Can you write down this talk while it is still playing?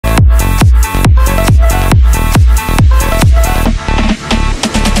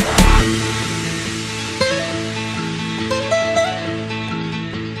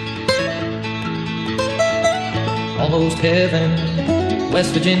heaven.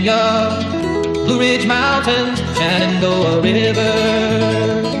 West Virginia, Blue Ridge Mountains, Shenandoah River.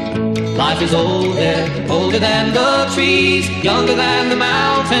 Life is old there, older than the trees, younger than the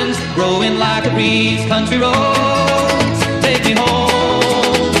mountains, growing like a breeze. Country roads, take me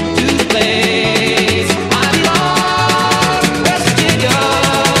home to the place I belong. West Virginia,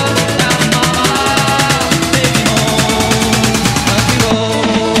 down mama, take me home. Country roads.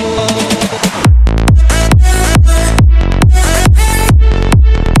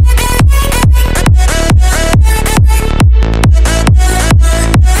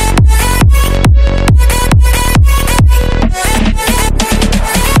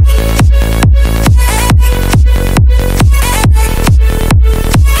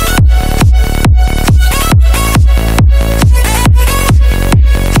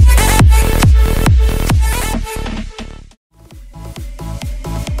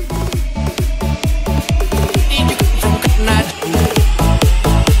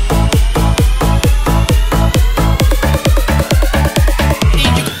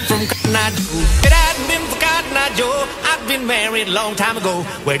 Long time ago,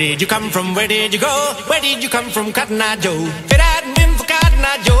 where did you come from? Where did you go? Where did you come from, Cotton Eye Joe? If it hadn't been for Cotton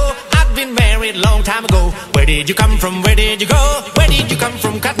Eye Joe, I'd been married long time ago. Where did you come from? Where did you go? Where did you come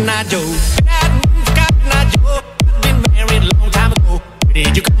from, Cotton Eye Joe? If it hadn't been for Cotton Eye Joe, I'd been married long time ago. Where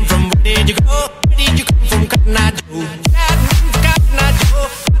did you come from? Where did you go? Where did you come from, Cotton Eye Joe? If it hadn't been for Cotton Eye Joe,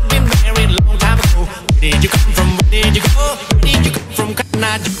 I'd been married long time ago. Where did you come from? Where did you go? Where did you come from, Cotton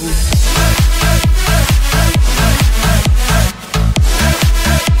Eye Joe?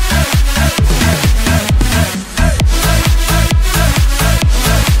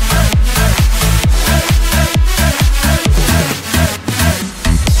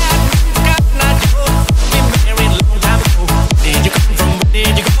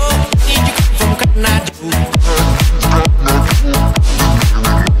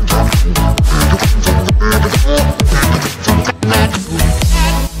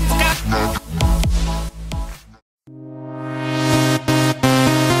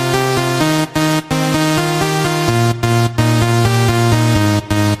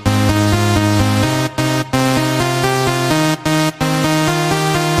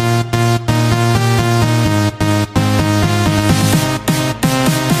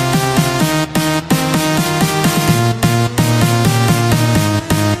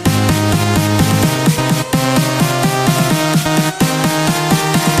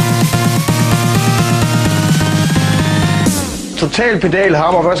 Total pedal,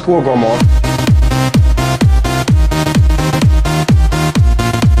 hammer, værsgo og godmorgen.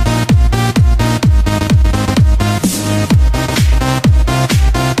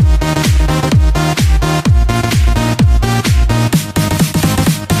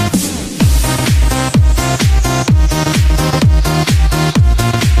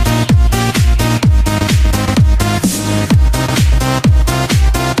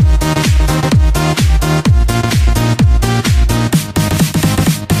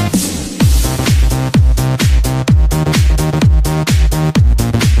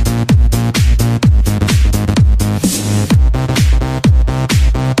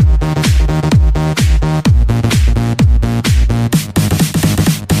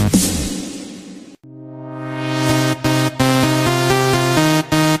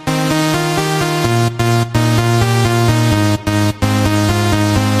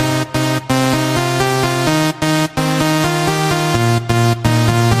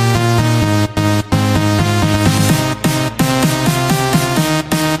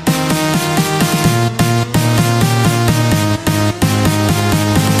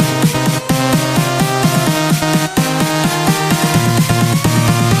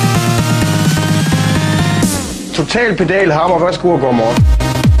 Total pedal, hammer, værsgo og godmorgen.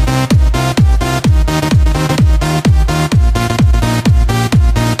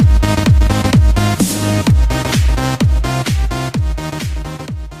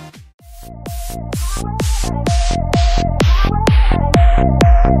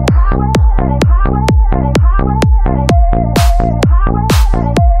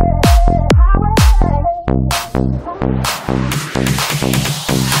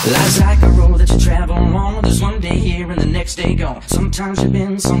 Life's like a road that you travel on. There's one day here and the next day gone. Sometimes you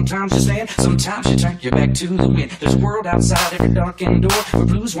bend, sometimes you stand, sometimes you turn your back to the wind. There's a world outside every darkened door where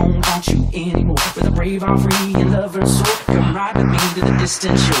blues won't haunt you anymore. Where the brave are free and lovers soar. Come ride with me to the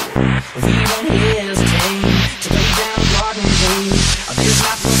distant shore. We won't hesitate to lay down the garden gate. There's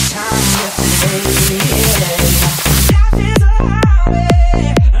not much time left today. Life is a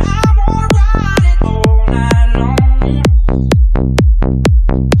highway, I wanna ride it all night long.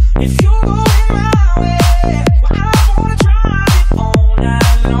 If you're going my way, well, I wanna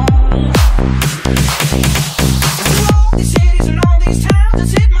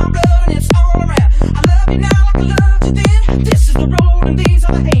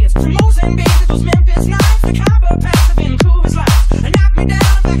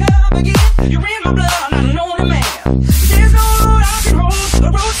You're in my blood, I'm not an only man. There's no road I can hold, a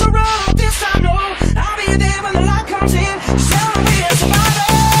road so rough, this I know. I'll be there when the light comes in. Just tell me we're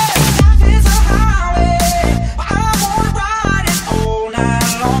surviving. Life is a highway, I wanna ride it all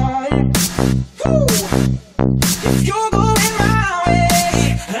night long. Woo. If you're going my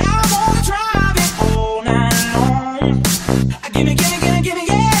way, I wanna drive it all night long. Gimme, gimme, gimme, gimme,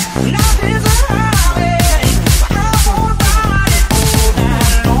 yeah. Life is a highway, I wanna ride it all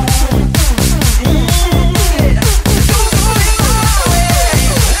night long.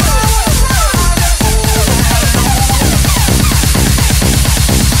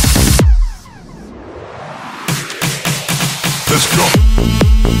 Let's go.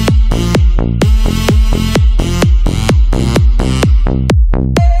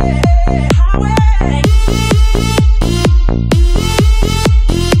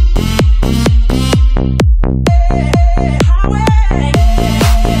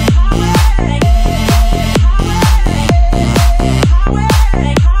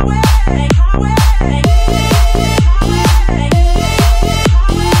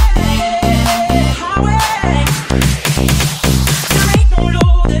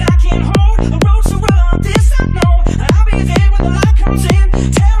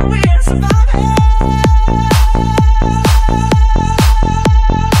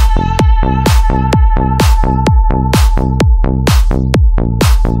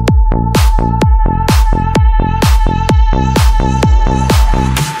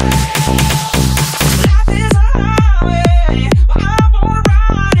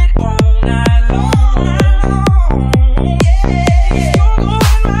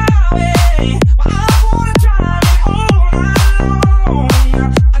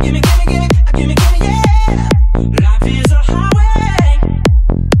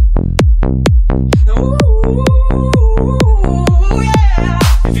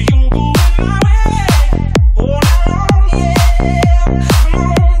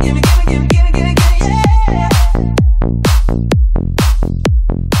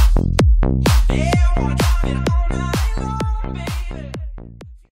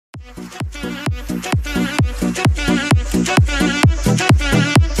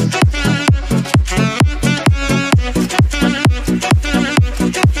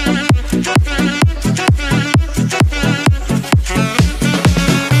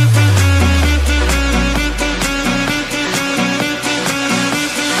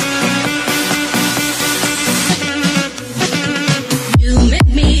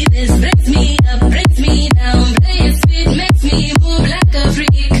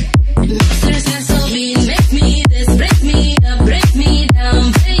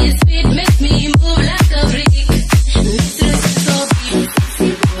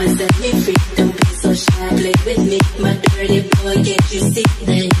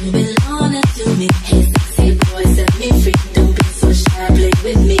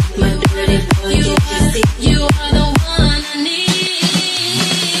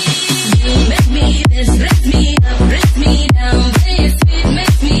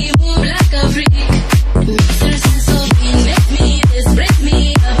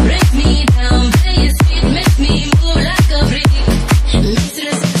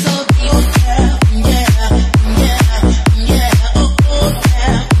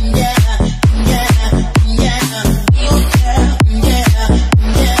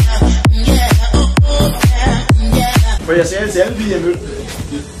 For jeg sagde til alle piger,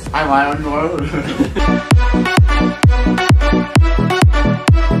 ej, mig,